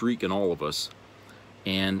rebellious streak in all of us,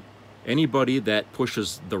 and anybody that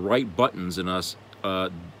pushes the right buttons in us,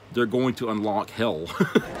 they're going to unlock hell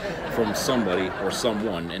from somebody or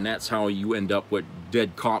someone, and that's how you end up with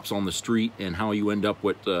dead cops on the street, and how you end up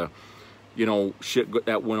with, shit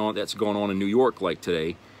that's going on in New York like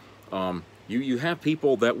today. You have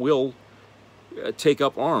people that will take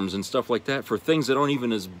up arms and stuff like that for things that aren't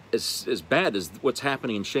even as bad as what's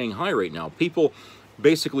happening in Shanghai right now. People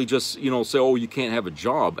basically just, say, oh, you can't have a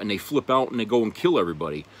job, and they flip out and they go and kill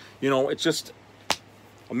everybody. It's just,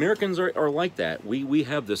 Americans are like that. We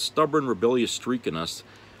have this stubborn, rebellious streak in us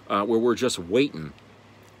where we're just waiting.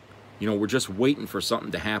 We're just waiting for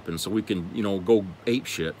something to happen so we can, go ape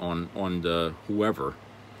shit on whoever.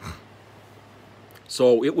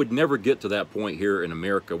 So it would never get to that point here in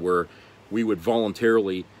America where we would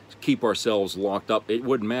voluntarily keep ourselves locked up. It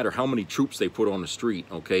wouldn't matter how many troops they put on the street,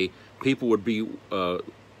 okay? People would be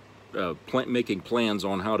making plans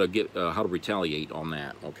on how to retaliate on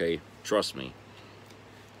that, okay? Trust me.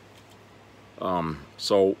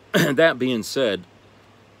 So that being said,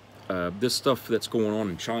 this stuff that's going on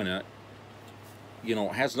in China,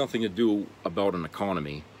 has nothing to do about an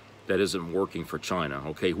economy that isn't working for China,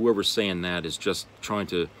 okay? Whoever's saying that is just trying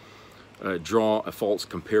to draw a false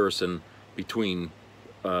comparison between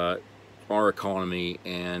our economy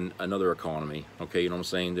and another economy, okay? You know what I'm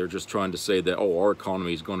saying? They're just trying to say that, oh, our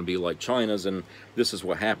economy is going to be like China's, and this is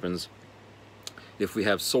what happens if we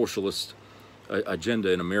have socialist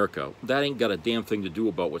agenda in America. That ain't got a damn thing to do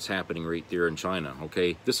about what's happening right there in China,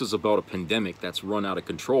 okay? This is about a pandemic that's run out of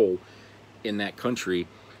control in that country,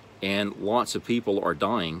 and lots of people are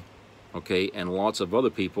dying, okay? And lots of other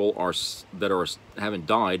people haven't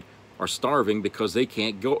died are starving because they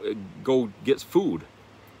can't go get food,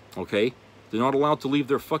 okay? They're not allowed to leave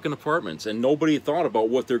their fucking apartments, and nobody thought about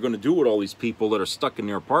what they're going to do with all these people that are stuck in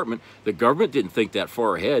their apartment. The government didn't think that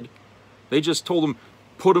far ahead. They just told them,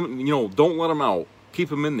 put them, don't let them out. Keep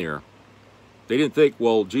them in there. They didn't think,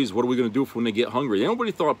 well, geez, what are we going to do when they get hungry?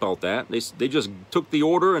 Nobody thought about that. They just took the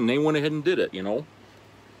order and they went ahead and did it,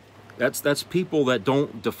 That's people that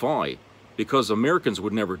don't defy, because Americans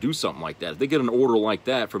would never do something like that. If they get an order like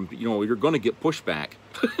that from, you're going to get pushback.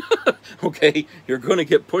 Okay? You're going to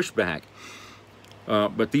get pushback.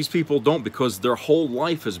 But these people don't, because their whole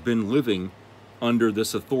life has been living under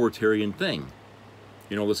this authoritarian thing.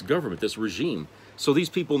 This government, this regime. So these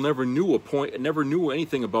people never knew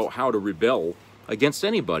anything about how to rebel against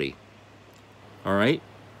anybody. All right?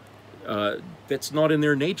 That's not in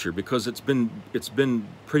their nature, because it's been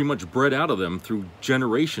pretty much bred out of them through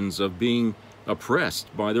generations of being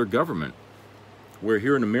oppressed by their government. Where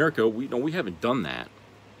here in America, we haven't done that.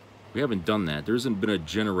 We haven't done that. There hasn't been a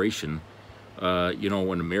generation, in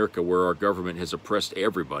America where our government has oppressed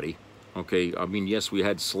everybody. Okay, I mean, yes, we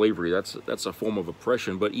had slavery. That's a form of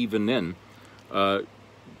oppression, but even then,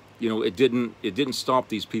 it didn't stop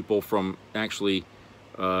these people from actually,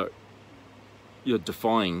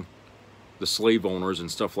 defying the slave owners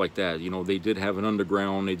and stuff like that. They did have an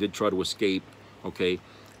underground. They did try to escape. Okay,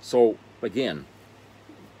 so again,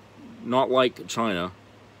 not like China.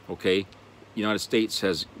 Okay, the United States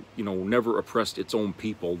has never oppressed its own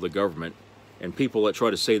people, the government. And people that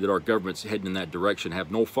try to say that our government's heading in that direction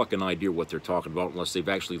have no fucking idea what they're talking about unless they've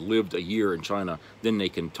actually lived a year in China. Then they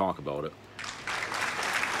can talk about it.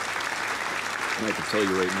 And I can tell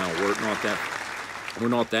you right now, we're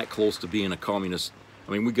not that close to being a communist.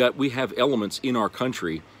 I mean, we have elements in our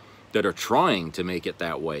country that are trying to make it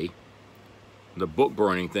that way. The book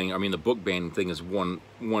burning thing, the book banning thing is one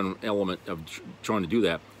element of trying to do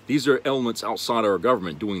that. These are elements outside our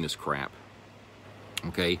government doing this crap.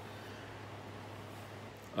 Okay?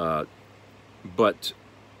 But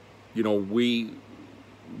we're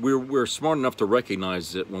smart enough to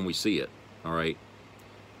recognize it when we see it, all right?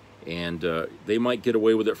 And they might get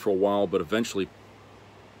away with it for a while, but eventually,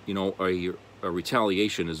 a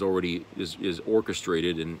retaliation is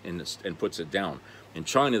orchestrated and puts it down. In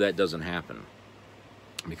China, that doesn't happen,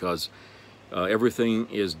 because everything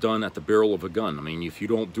is done at the barrel of a gun. I mean, if you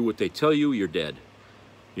don't do what they tell you, you're dead.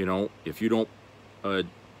 You know, if you don't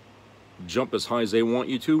jump as high as they want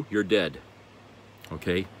you to, you're dead.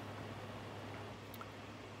 Okay?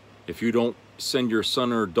 If you don't send your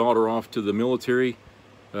son or daughter off to the military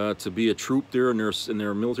to be a troop there in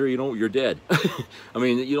their military, you know, you're dead. I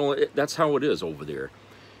mean, you know, that's how it is over there.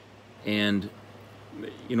 And,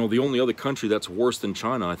 you know, the only other country that's worse than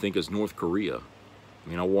China, I think, is North Korea. I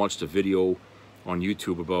mean, I watched a video on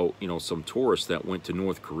YouTube about, you know, some tourists that went to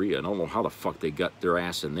North Korea, and I don't know how the fuck they got their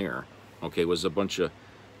ass in there. Okay, it was a bunch of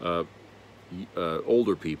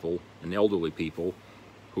older people and elderly people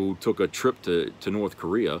who took a trip to North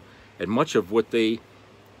Korea, and much of what they,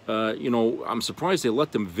 you know, I'm surprised they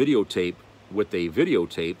let them videotape what they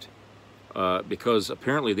videotaped, because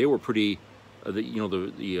apparently they were pretty, you know,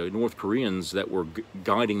 the North Koreans that were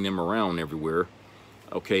guiding them around everywhere,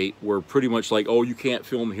 okay, were pretty much like, oh, you can't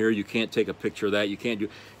film here, you can't take a picture of that, you can't do,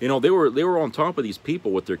 you know, they were on top of these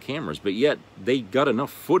people with their cameras, but yet they got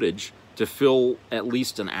enough footage to fill at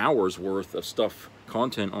least an hour's worth of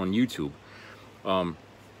content on YouTube.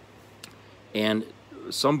 And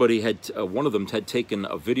somebody had, one of them had taken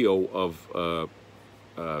a video of,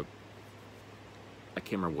 I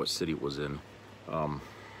can't remember what city it was in.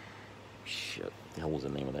 Shit, the hell was the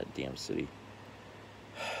name of that damn city?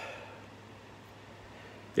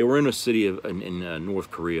 They were in a city in North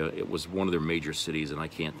Korea. It was one of their major cities, and I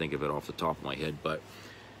can't think of it off the top of my head, but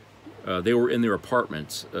they were in their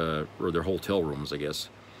apartments, or their hotel rooms, I guess.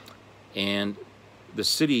 And the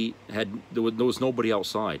city there was nobody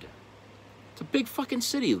outside. It's a big fucking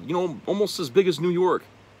city, you know, almost as big as New York.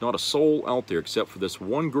 Not a soul out there except for this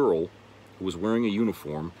one girl who was wearing a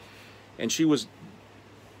uniform, and she was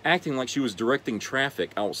acting like she was directing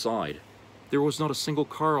traffic outside. There was not a single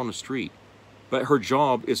car on the street. But her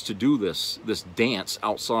job is to do this dance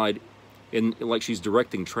outside, like she's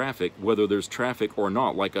directing traffic, whether there's traffic or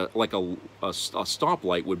not, like a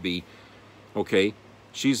stoplight would be. Okay,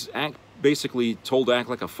 she's basically told to act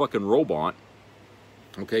like a fucking robot.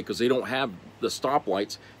 Okay, because they don't have the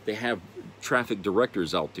stoplights, they have traffic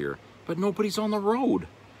directors out there, but nobody's on the road.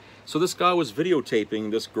 So this guy was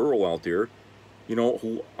videotaping this girl out there, you know,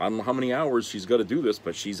 who I don't know how many hours she's got to do this,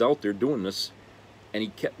 but she's out there doing this. And he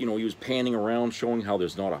kept, you know, he was panning around, showing how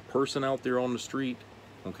there's not a person out there on the street.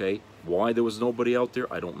 Okay, why there was nobody out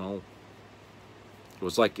there, I don't know. It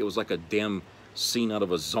was like a damn scene out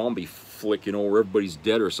of a zombie flick, you know, where everybody's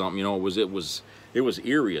dead or something. You know, it was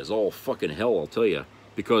eerie as all fucking hell, I'll tell you,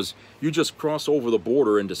 because you just cross over the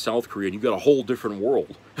border into South Korea and you got a whole different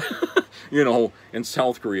world, you know, in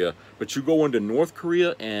South Korea. But you go into North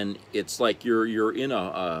Korea and it's like you're in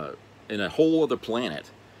a whole other planet.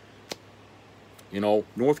 You know,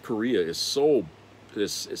 North Korea is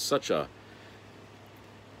such a,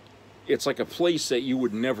 it's like a place that you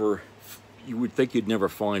would think you'd never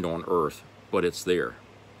find on Earth, but it's there.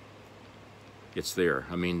 It's there.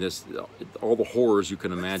 I mean, all the horrors you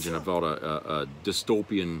can imagine about a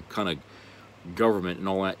dystopian kind of government and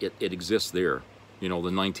all that, it exists there. You know,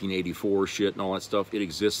 the 1984 shit and all that stuff, it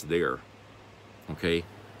exists there. Okay?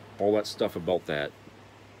 All that stuff about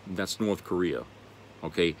that's North Korea.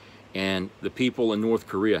 Okay? And the people in North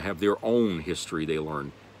Korea have their own history they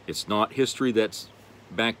learned. It's not history that's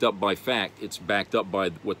backed up by fact. It's backed up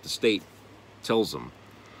by what the state tells them.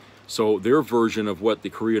 So their version of what the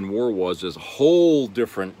Korean War was is a whole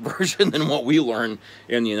different version than what we learn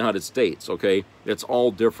in the United States, okay? It's all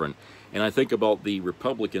different. And I think about the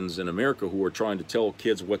Republicans in America who are trying to tell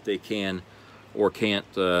kids what they can or can't,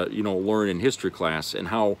 you know, learn in history class, and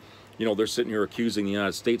how, you know, they're sitting here accusing the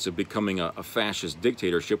United States of becoming a fascist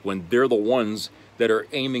dictatorship when they're the ones that are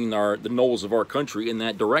aiming the nose of our country in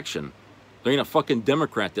that direction. There ain't a fucking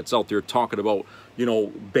Democrat that's out there talking about, you know,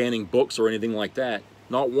 banning books or anything like that.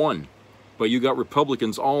 Not one. But you got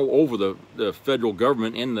Republicans all over the federal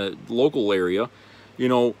government and the local area, you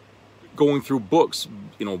know, going through books,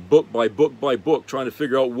 you know, book by book by book, trying to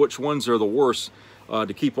figure out which ones are the worst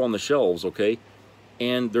to keep on the shelves, okay?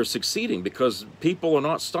 And they're succeeding because people are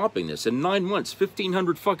not stopping this. In 9 months,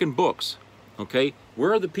 1,500 fucking books, okay?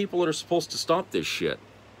 Where are the people that are supposed to stop this shit?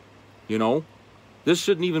 You know? This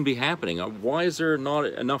shouldn't even be happening. Why is there not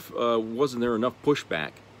enough, wasn't there enough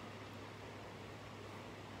pushback?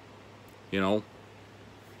 You know?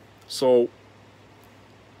 So,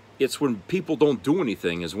 it's when people don't do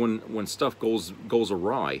anything is when stuff goes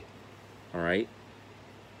awry. All right?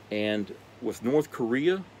 And with North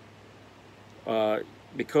Korea,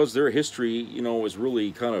 because their history, you know, is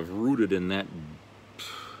really kind of rooted in that,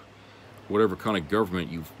 whatever kind of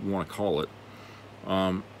government you want to call it,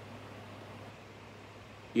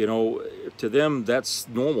 you know, to them, that's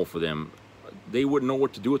normal for them. They wouldn't know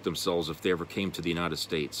what to do with themselves if they ever came to the United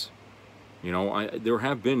States. You know, there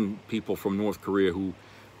have been people from North Korea who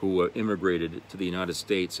immigrated to the United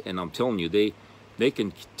States, and I'm telling you, they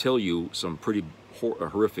can tell you some pretty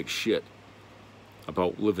horrific shit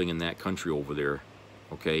about living in that country over there,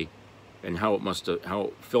 okay, and how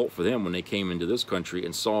it felt for them when they came into this country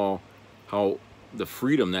and saw how the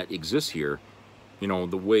freedom that exists here, you know,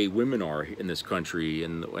 the way women are in this country,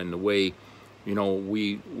 and the way, you know,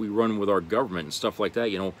 we run with our government and stuff like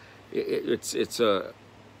that. You know, it's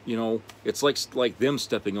you know, it's like them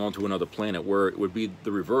stepping onto another planet, where it would be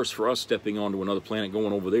the reverse for us stepping onto another planet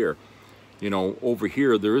going over there. You know, over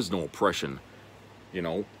here there is no oppression. You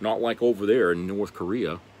know, not like over there in North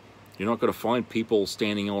Korea. You're not going to find people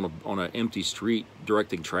standing on an empty street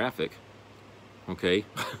directing traffic. Okay.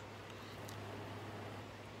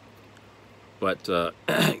 But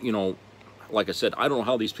you know, like I said, I don't know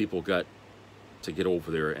how these people got to get over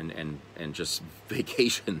there and just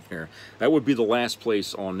vacation there. That would be the last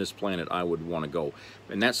place on this planet I would want to go.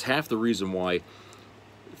 And that's half the reason why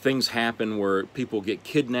things happen where people get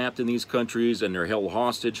kidnapped in these countries and they're held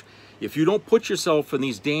hostage. If you don't put yourself in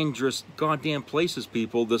these dangerous goddamn places,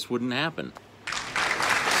 people, this wouldn't happen.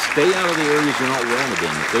 Stay out of the areas you're not wanted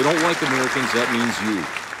in. If they don't like Americans, that means you.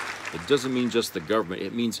 It doesn't mean just the government.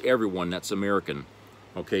 It means everyone that's American.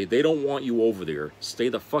 Okay? They don't want you over there. Stay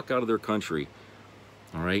the fuck out of their country.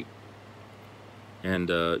 All right? And,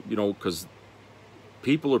 you know, because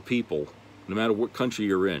people are people, no matter what country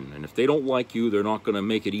you're in. And if they don't like you, they're not going to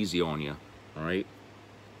make it easy on you. All right?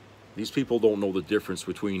 These people don't know the difference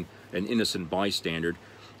between an innocent bystander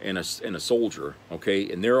and a soldier. Okay?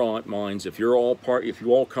 In their minds, if you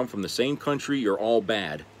all come from the same country, you're all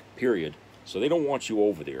bad. Period. So they don't want you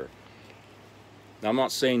over there. Now, I'm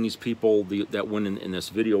not saying these people that went in this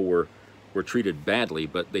video were treated badly,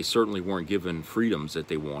 but they certainly weren't given freedoms that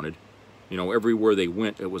they wanted. You know, everywhere they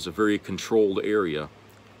went, it was a very controlled area.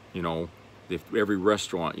 You know, every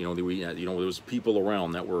restaurant, you know, there was people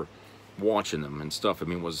around that were watching them and stuff. I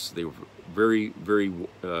mean, they were very, very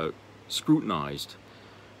scrutinized.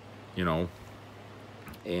 You know,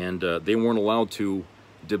 and they weren't allowed to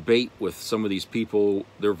debate with some of these people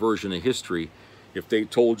their version of history. If they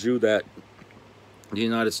told you that the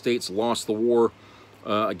United States lost the war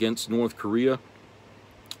against North Korea,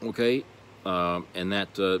 okay, and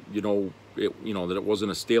that you know that it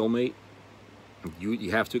wasn't a stalemate,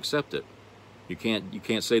 you have to accept it. You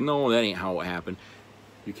can't say no, that ain't how it happened.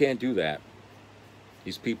 You can't do that.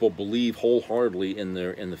 These people believe wholeheartedly in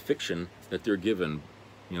the fiction that they're given,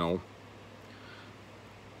 you know.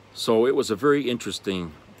 So it was a very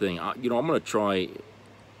interesting thing. You know, I'm going to try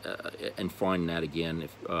and find that again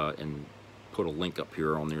and put a link up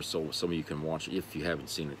here on there so some of you can watch it if you haven't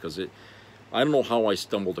seen it, because I don't know how I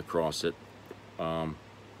stumbled across it.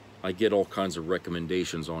 I get all kinds of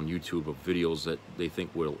recommendations on YouTube of videos that they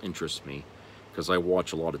think will interest me, because I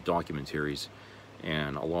watch a lot of documentaries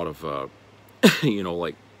and a lot of you know,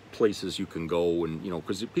 like places you can go, and you know,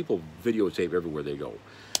 because people videotape everywhere they go.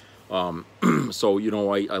 So you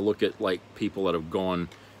know, I look at like people that have gone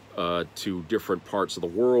to different parts of the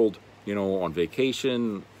world, you know, on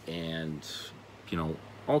vacation, and you know,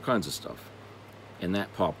 all kinds of stuff, and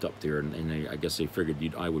that popped up there, and I guess they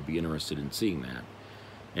figured I would be interested in seeing that.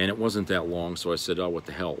 And it wasn't that long, so I said, oh, what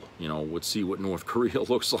the hell, you know, let's see what North Korea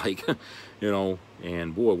looks like. You know,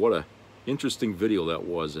 and boy, what a interesting video that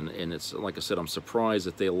was. And it's like I said, I'm surprised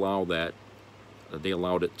that they allowed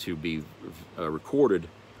it to be recorded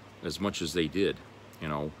as much as they did. You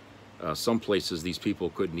know, some places these people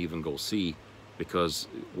couldn't even go see, because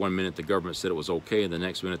one minute the government said it was okay, and the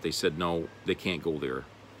next minute they said no, they can't go there.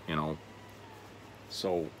 You know,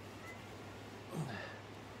 so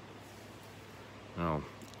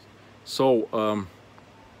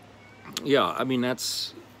yeah, I mean,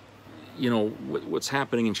 that's, you know, what's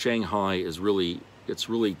happening in Shanghai is really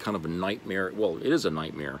kind of a nightmare. Well, it is a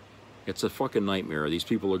nightmare. It's a fucking nightmare these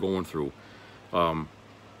people are going through.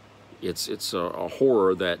 It's a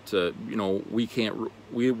horror that you know,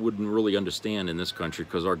 we wouldn't really understand in this country,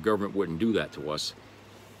 because our government wouldn't do that to us.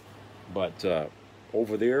 But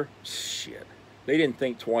over there, shit, they didn't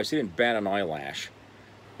think twice. They didn't bat an eyelash,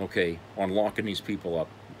 okay, on locking these people up.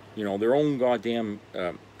 You know, their own goddamn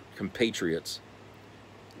compatriots,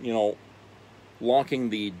 you know, locking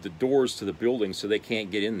the doors to the building so they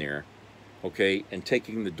can't get in there, okay, and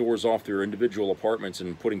taking the doors off their individual apartments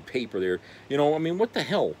and putting paper there. You know, I mean, what the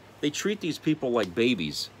hell? They treat these people like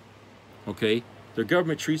babies, okay? Their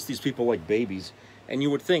government treats these people like babies, and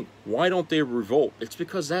you would think, why don't they revolt? It's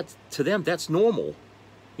because to them, that's normal.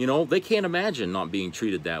 You know, they can't imagine not being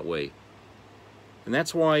treated that way. And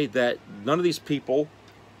that's why that none of these people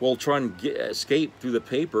will try and escape through the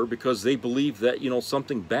paper because they believe that, you know,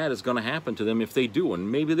 something bad is going to happen to them if they do.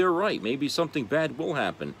 And maybe they're right. Maybe something bad will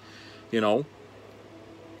happen, you know.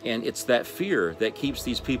 And it's that fear that keeps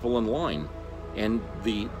these people in line. And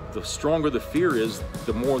the stronger the fear is,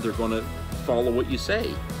 the more they're going to follow what you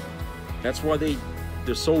say. That's why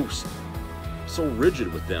they're so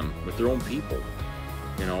rigid with them, with their own people.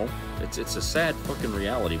 You know, it's a sad fucking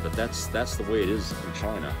reality, but that's the way it is in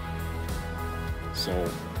China. So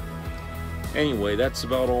anyway, that's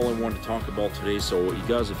about all I wanted to talk about today. So you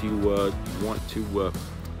guys, if you want to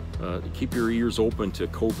keep your ears open to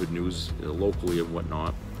COVID news locally and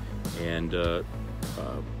whatnot, and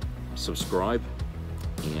subscribe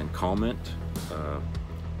and comment,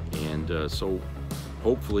 and so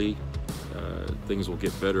hopefully things will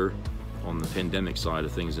get better on the pandemic side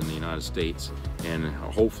of things in the United States, and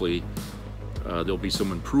hopefully there'll be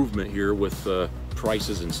some improvement here with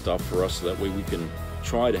prices and stuff for us, so that way we can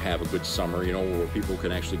try to have a good summer, you know, where people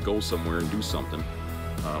can actually go somewhere and do something,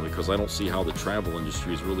 because I don't see how the travel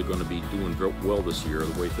industry is really going to be doing well this year,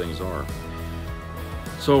 the way things are.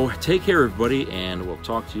 So take care, everybody, and we'll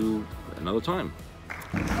talk to you another time.